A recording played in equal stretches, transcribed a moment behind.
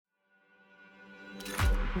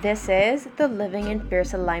This is the Living in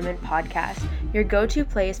Fierce Alignment podcast, your go-to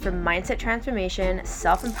place for mindset transformation,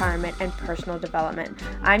 self-empowerment, and personal development.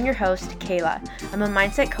 I'm your host, Kayla. I'm a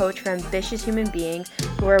mindset coach for ambitious human beings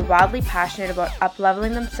who are wildly passionate about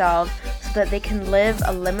up-leveling themselves so that they can live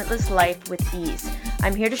a limitless life with ease.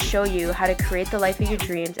 I'm here to show you how to create the life of your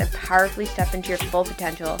dreams and powerfully step into your full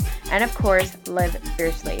potential, and of course, live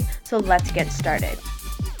fiercely. So let's get started.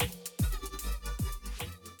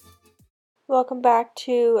 Welcome back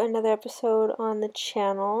to another episode on the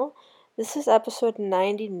channel. This is episode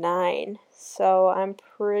 99, so I'm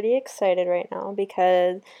pretty excited right now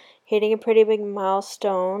because hitting a pretty big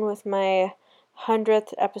milestone with my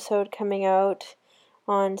 100th episode coming out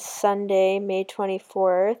on Sunday, May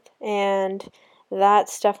 24th, and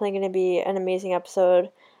that's definitely going to be an amazing episode.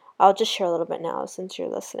 I'll just share a little bit now since you're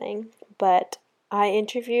listening, but I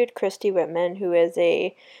interviewed Christy Whitman, who is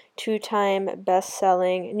a two-time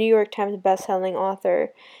New York Times best-selling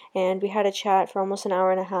author, and we had a chat for almost an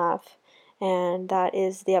hour and a half, and that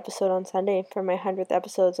is the episode on Sunday for my 100th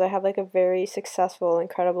episode. So I have like a very successful,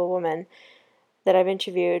 incredible woman that I've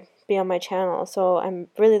interviewed be on my channel, so I'm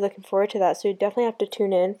really looking forward to that. So you definitely have to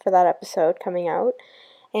tune in for that episode coming out.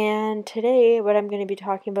 And today what I'm going to be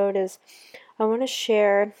talking about is I want to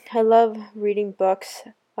share, I love reading books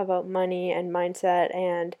about money and mindset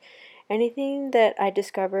and anything that I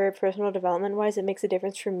discover personal development wise, it makes a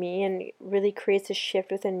difference for me and really creates a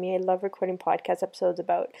shift within me. I love recording podcast episodes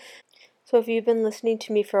about. So if you've been listening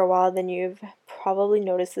to me for a while, then you've probably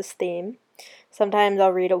noticed this theme. Sometimes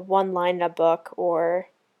I'll read one line in a book or,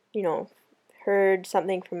 heard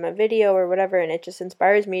something from a video or whatever, and it just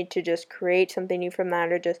inspires me to just create something new from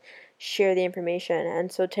that or just share the information.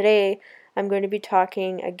 And so today I'm going to be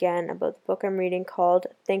talking again about the book I'm reading called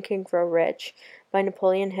Think and Grow Rich by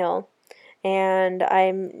Napoleon Hill. And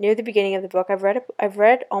I'm near the beginning of the book. I've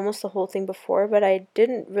read almost the whole thing before, but I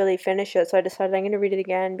didn't really finish it, so I decided I'm going to read it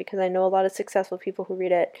again because I know a lot of successful people who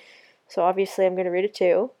read it. So obviously I'm going to read it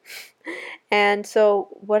too. And so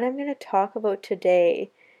what I'm going to talk about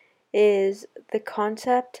today is the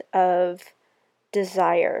concept of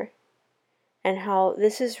desire and how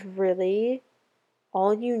this is really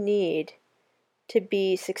all you need to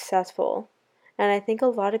be successful. And I think a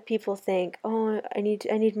lot of people think, "Oh, I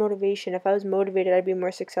need motivation. If I was motivated, I'd be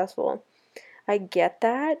more successful." I get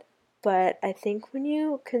that, but I think when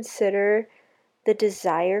you consider the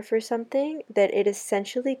desire for something, that it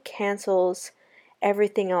essentially cancels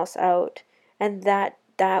everything else out, and that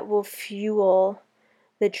will fuel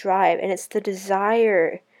the drive, and it's the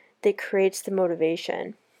desire that creates the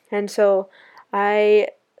motivation. And so I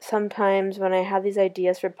sometimes, when I have these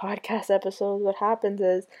ideas for podcast episodes, what happens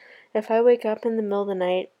is if I wake up in the middle of the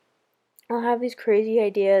night, I'll have these crazy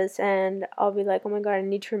ideas and I'll be like, oh my god, I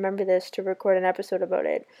need to remember this to record an episode about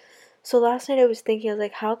it. So last night I was thinking, I was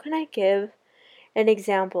like, how can I give an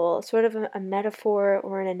example, sort of a metaphor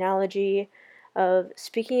or an analogy of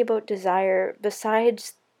speaking about desire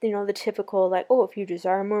besides the typical, like, oh, if you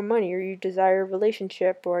desire more money or you desire a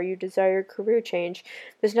relationship or you desire career change,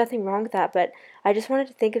 there's nothing wrong with that. But I just wanted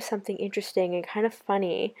to think of something interesting and kind of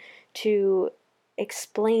funny to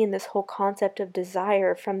explain this whole concept of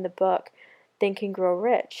desire from the book Think and Grow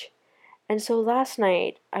Rich. And so last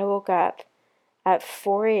night I woke up at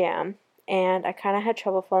 4 a.m. and I kind of had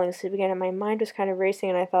trouble falling asleep again, and my mind was kind of racing,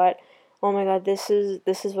 and I thought, oh my god, this is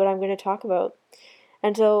what I'm going to talk about.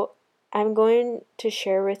 And so I'm going to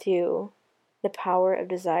share with you the power of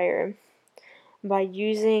desire by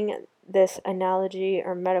using this analogy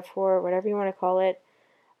or metaphor, whatever you want to call it,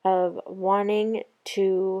 of wanting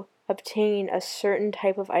to obtain a certain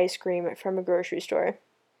type of ice cream from a grocery store.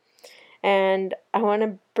 And I want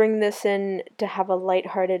to bring this in to have a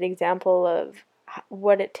lighthearted example of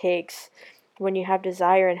what it takes when you have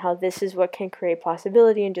desire and how this is what can create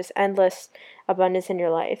possibility and just endless abundance in your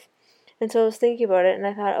life. And so I was thinking about it and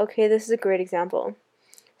I thought, okay, this is a great example.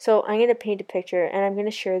 So I'm going to paint a picture and I'm going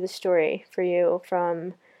to share the story for you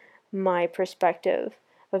from my perspective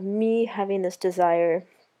of me having this desire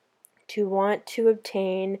to want to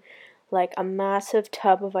obtain like a massive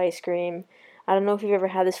tub of ice cream. I don't know if you've ever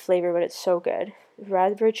had this flavor, but it's so good.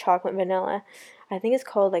 Raspberry, chocolate, vanilla. I think it's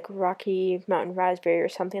called like Rocky Mountain Raspberry or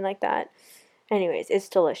something like that. Anyways, it's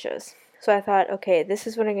delicious. So I thought, okay, this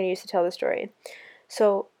is what I'm going to use to tell the story.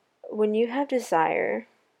 So when you have desire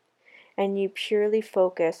and you purely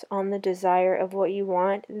focus on the desire of what you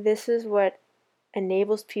want, this is what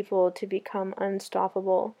enables people to become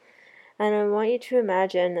unstoppable. And I want you to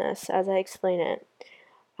imagine this as I explain it.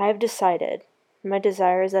 I've decided, my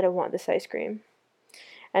desire is that I want this ice cream.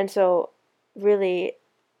 And so really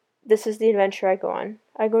this is the adventure I go on.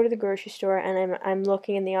 I go to the grocery store and I'm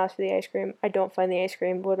looking in the aisles for the ice cream. I don't find the ice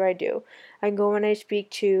cream. What do? I go and I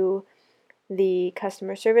speak to the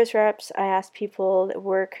customer service reps. I ask people that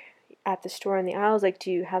work at the store in the aisles, like,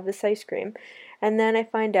 do you have this ice cream? And then I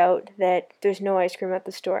find out that there's no ice cream at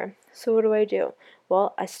the store. So what do?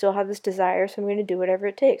 Well, I still have this desire, so I'm going to do whatever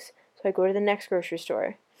it takes. So I go to the next grocery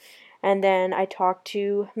store. And then I talk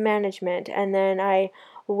to management, and then I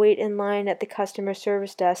wait in line at the customer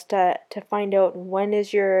service desk to find out when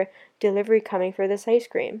is your delivery coming for this ice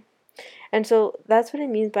cream. And so that's what it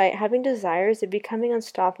means by having desires and becoming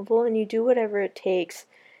unstoppable, and you do whatever it takes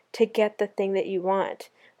to get the thing that you want.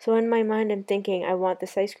 So in my mind, I'm thinking, I want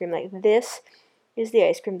this ice cream. Like, this is the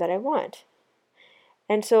ice cream that I want.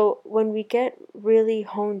 And so when we get really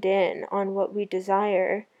honed in on what we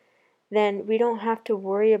desire, then we don't have to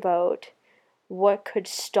worry about what could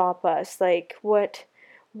stop us, like what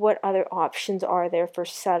other options are there for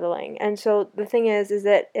settling. And so the thing is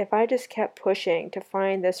that if I just kept pushing to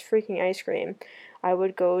find this freaking ice cream, I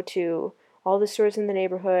would go to all the stores in the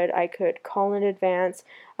neighborhood. I could call in advance.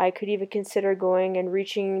 I could even consider going and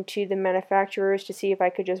reaching to the manufacturers to see if I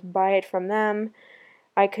could just buy it from them.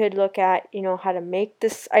 I could look at, how to make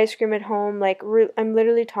this ice cream at home. Like, I'm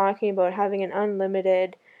literally talking about having an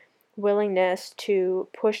unlimited willingness to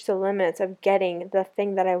push the limits of getting the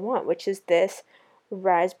thing that I want, which is this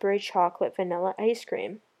raspberry chocolate vanilla ice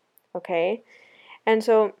cream. Okay? And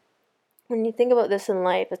so when you think about this in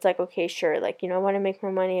life, it's like, okay, sure, like, I want to make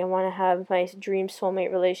more money. I want to have my dream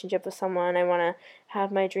soulmate relationship with someone. I want to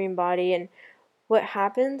have my dream body. And what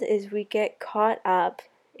happens is we get caught up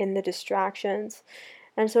in the distractions.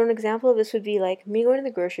 And so an example of this would be like me going to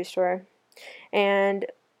the grocery store and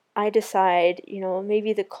I decide,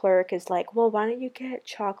 maybe the clerk is like, well, why don't you get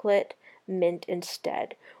chocolate mint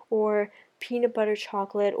instead? Or peanut butter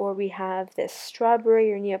chocolate, or we have this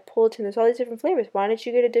strawberry or Neapolitan. There's all these different flavors. Why don't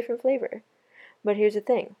you get a different flavor? But here's the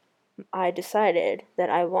thing. I decided that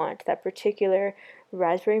I want that particular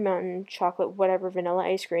raspberry mountain chocolate, whatever, vanilla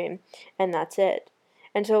ice cream, and that's it.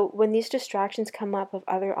 And so when these distractions come up of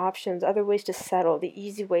other options, other ways to settle, the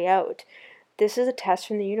easy way out, this is a test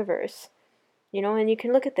from the universe. And you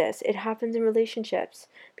can look at this. It happens in relationships.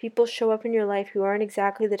 People show up in your life who aren't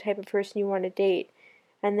exactly the type of person you want to date.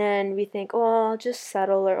 And then we think, oh, I'll just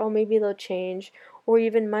settle, or oh, maybe they'll change. Or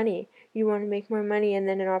even money. You want to make more money, and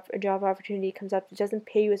then a job opportunity comes up that doesn't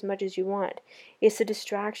pay you as much as you want. It's a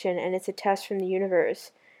distraction, and it's a test from the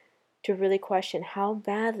universe to really question how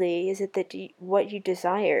badly is it that what you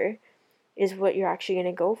desire is what you're actually going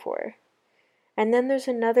to go for. And then there's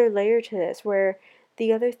another layer to this where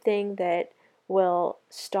the other thing that will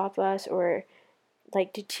stop us or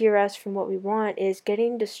like deter us from what we want is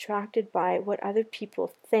getting distracted by what other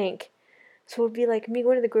people think. So it would be like me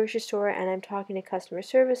going to the grocery store and I'm talking to customer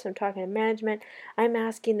service, I'm talking to management, I'm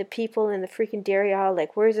asking the people in the freaking dairy aisle,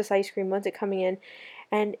 like, where's this ice cream? When's it coming in?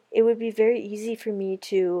 And it would be very easy for me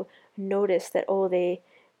to notice that, oh, you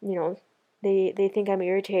know, they think I'm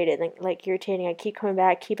irritated, like irritating. I keep coming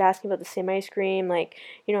back, keep asking about the same ice cream, like,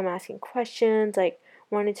 I'm asking questions, like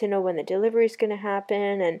wanting to know when the delivery is going to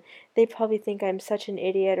happen, and they probably think I'm such an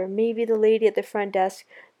idiot, or maybe the lady at the front desk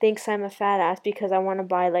thinks I'm a fat ass because I want to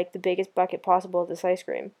buy like the biggest bucket possible of this ice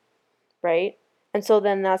cream, right? And so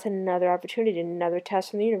then that's another opportunity, another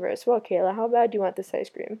test from the universe. Well, Kayla, how bad do you want this ice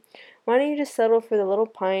cream? Why don't you just settle for the little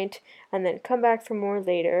pint and then come back for more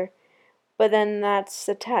later? But then that's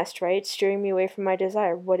a test, right? Steering me away from my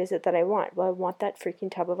desire. What is it that I want? Well, I want that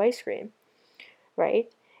freaking tub of ice cream,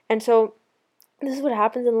 right? And so this is what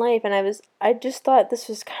happens in life. And I just thought this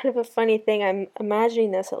was kind of a funny thing. I'm imagining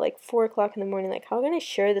this at like 4 o'clock in the morning. Like, how can I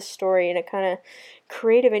share this story in a kind of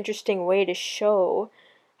creative, interesting way to show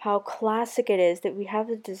how classic it is that we have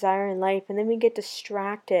a desire in life and then we get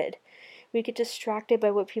distracted. We get distracted by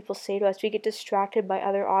what people say to us. We get distracted by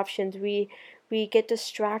other options. We get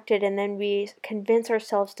distracted and then we convince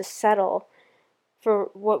ourselves to settle for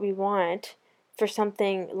what we want, for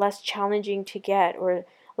something less challenging to get or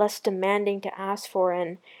less demanding to ask for,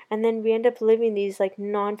 and then we end up living these like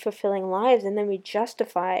non-fulfilling lives, and then we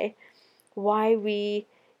justify why we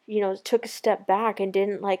took a step back and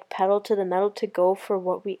didn't like pedal to the metal to go for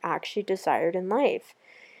what we actually desired in life.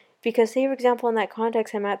 Because say, for example, in that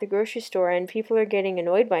context, I'm at the grocery store and people are getting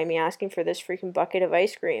annoyed by me asking for this freaking bucket of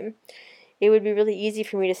ice cream. It would be really easy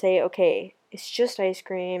for me to say, okay, it's just ice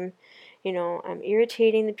cream. I'm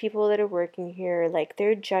irritating the people that are working here. Like,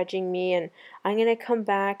 they're judging me, and I'm going to come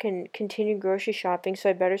back and continue grocery shopping,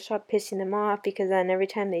 so I better stop pissing them off because then every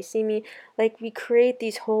time they see me, like, we create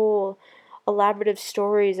these whole elaborative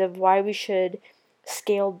stories of why we should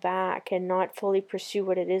scale back and not fully pursue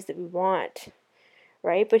what it is that we want.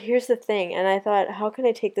 right? But here's the thing, and I thought, how can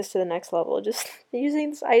I take this to the next level? Just using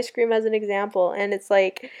this ice cream as an example, and it's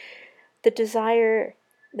like the desire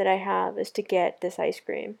that I have is to get this ice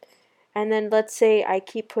cream. And then let's say I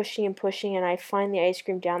keep pushing and pushing and I find the ice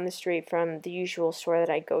cream down the street from the usual store that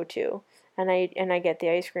I go to, and I get the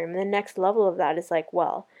ice cream. And the next level of that is like,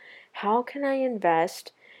 well, how can I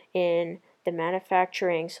invest in the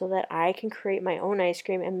manufacturing so that I can create my own ice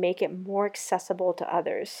cream and make it more accessible to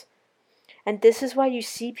others? And this is why you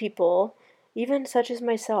see people, even such as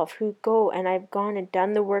myself, who go, and I've gone and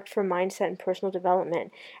done the work for mindset and personal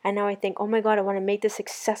development. And now I think, oh my God, I want to make this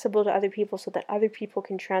accessible to other people so that other people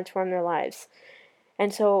can transform their lives.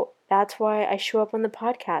 And so that's why I show up on the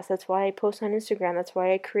podcast. That's why I post on Instagram. That's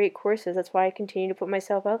why I create courses. That's why I continue to put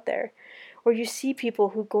myself out there. Or you see people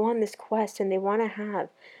who go on this quest and they want to have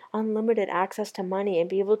unlimited access to money and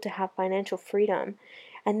be able to have financial freedom.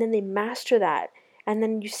 And then they master that. And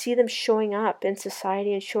then you see them showing up in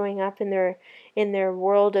society and showing up in their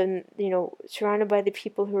world, and surrounded by the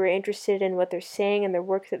people who are interested in what they're saying and their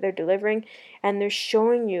work that they're delivering, and they're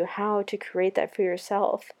showing you how to create that for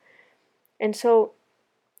yourself. And so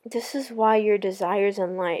this is why your desires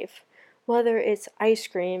in life, whether it's ice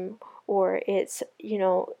cream or it's,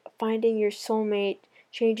 finding your soulmate,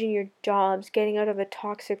 changing your jobs, getting out of a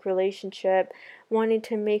toxic relationship, wanting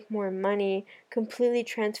to make more money, completely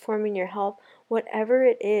transforming your health, whatever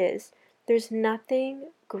it is, there's nothing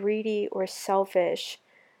greedy or selfish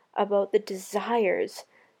about the desires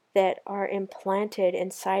that are implanted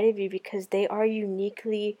inside of you, because they are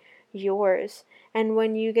uniquely yours. And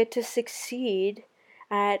when you get to succeed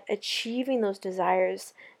at achieving those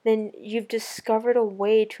desires, then you've discovered a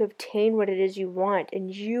way to obtain what it is you want,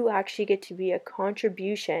 and you actually get to be a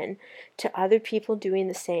contribution to other people doing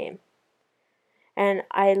the same. And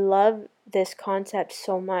I love this concept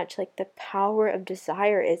so much. Like, the power of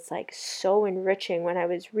desire is like so enriching. When I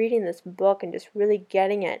was reading this book and just really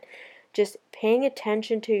getting it, just paying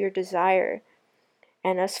attention to your desire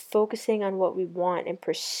and us focusing on what we want and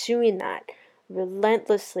pursuing that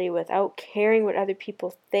relentlessly without caring what other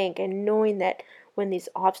people think, and knowing that when these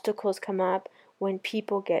obstacles come up, when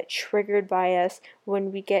people get triggered by us,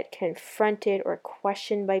 when we get confronted or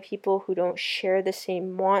questioned by people who don't share the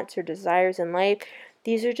same wants or desires in life,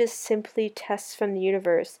 these are just simply tests from the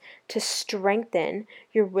universe to strengthen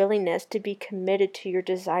your willingness to be committed to your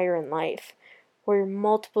desire in life, or your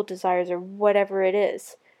multiple desires, or whatever it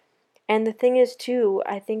is. And the thing is, too,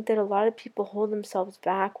 I think that a lot of people hold themselves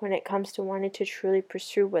back when it comes to wanting to truly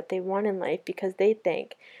pursue what they want in life, because they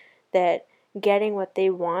think that getting what they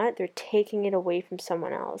want, they're taking it away from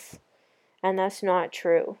someone else. And that's not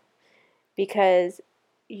true. Because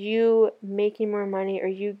you making more money, or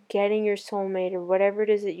you getting your soulmate, or whatever it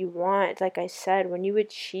is that you want, like I said, when you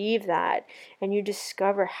achieve that and you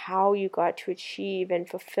discover how you got to achieve and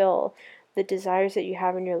fulfill the desires that you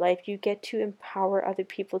have in your life, you get to empower other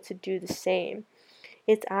people to do the same.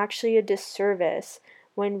 It's actually a disservice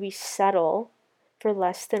when we settle for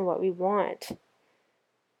less than what we want.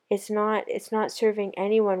 It's not serving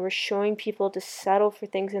anyone. We're showing people to settle for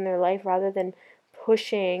things in their life rather than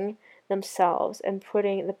pushing themselves and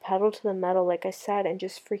putting the pedal to the metal, like I said, and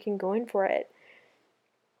just freaking going for it.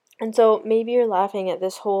 And so maybe you're laughing at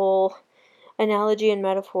this whole analogy and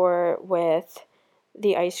metaphor with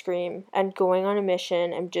the ice cream and going on a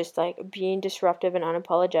mission and just like being disruptive and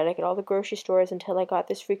unapologetic at all the grocery stores until I got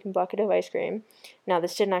this freaking bucket of ice cream. Now,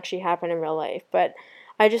 this didn't actually happen in real life, but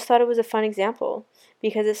I just thought it was a fun example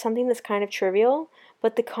because it's something that's kind of trivial,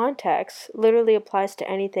 but the context literally applies to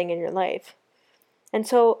anything in your life. And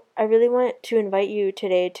so I really want to invite you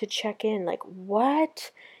today to check in, like,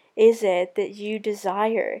 what is it that you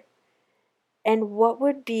desire? And what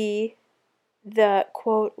would be the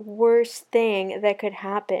quote worst thing that could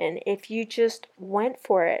happen if you just went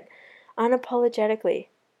for it unapologetically?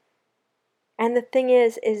 And the thing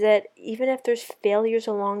is that even if there's failures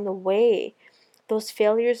along the way, those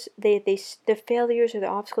failures, the failures or the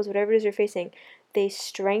obstacles, whatever it is you're facing, they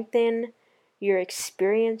strengthen your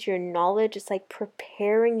experience, your knowledge. It's like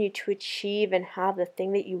preparing you to achieve and have the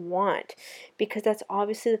thing that you want, because that's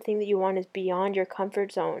obviously the thing that you want is beyond your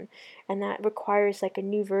comfort zone, and that requires like a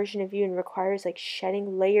new version of you, and requires like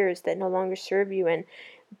shedding layers that no longer serve you, and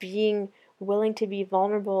being willing to be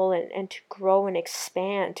vulnerable and to grow and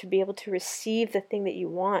expand to be able to receive the thing that you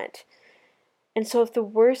want. And so if the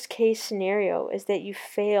worst case scenario is that you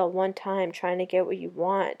fail one time trying to get what you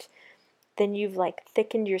want, then you've like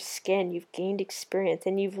thickened your skin, you've gained experience,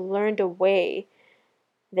 and you've learned a way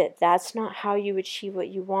that that's not how you achieve what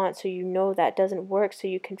you want. So you know that doesn't work, so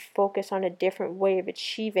you can focus on a different way of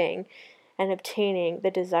achieving and obtaining the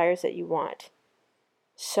desires that you want.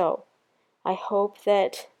 So I hope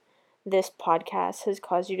that this podcast has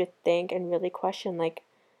caused you to think and really question, like,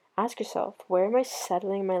 ask yourself, where am I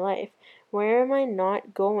settling my life? Where am I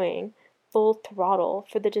not going full throttle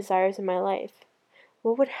for the desires of my life?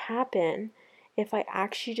 What would happen if I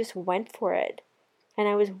actually just went for it and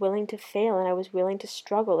I was willing to fail and I was willing to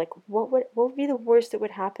struggle? Like, what would be the worst that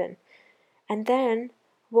would happen? And then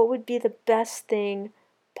what would be the best thing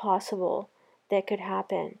possible that could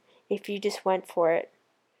happen if you just went for it?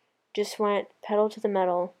 Just went pedal to the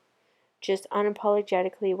metal, just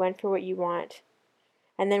unapologetically went for what you want.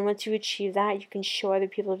 And then once you achieve that, you can show other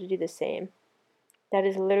people to do the same. That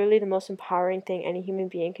is literally the most empowering thing any human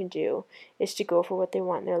being can do, is to go for what they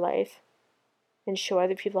want in their life and show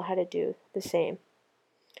other people how to do the same.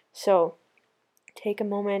 So take a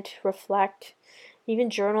moment, reflect, even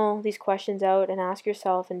journal these questions out and ask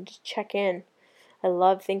yourself and just check in. I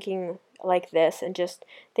love thinking like this and just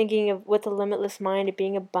thinking of with a limitless mind of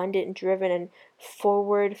being abundant and driven and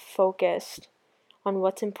forward focused on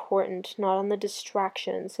what's important, not on the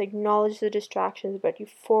distractions. Acknowledge the distractions, but you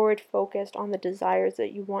forward focused on the desires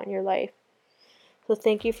that you want in your life. So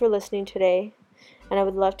thank you for listening today, and I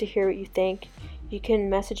would love to hear what you think. You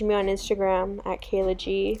can message me on Instagram at Kayla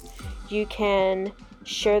G. You can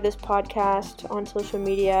share this podcast on social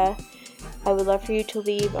media. I would love for you to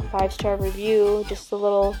leave a 5-star review, just a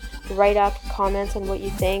little write-up, comments on what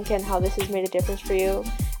you think and how this has made a difference for you.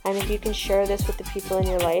 And if you can share this with the people in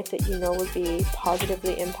your life that you know would be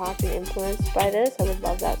positively impacted and influenced by this, I would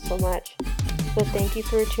love that so much. So thank you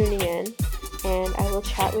for tuning in, and I will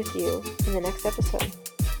chat with you in the next episode.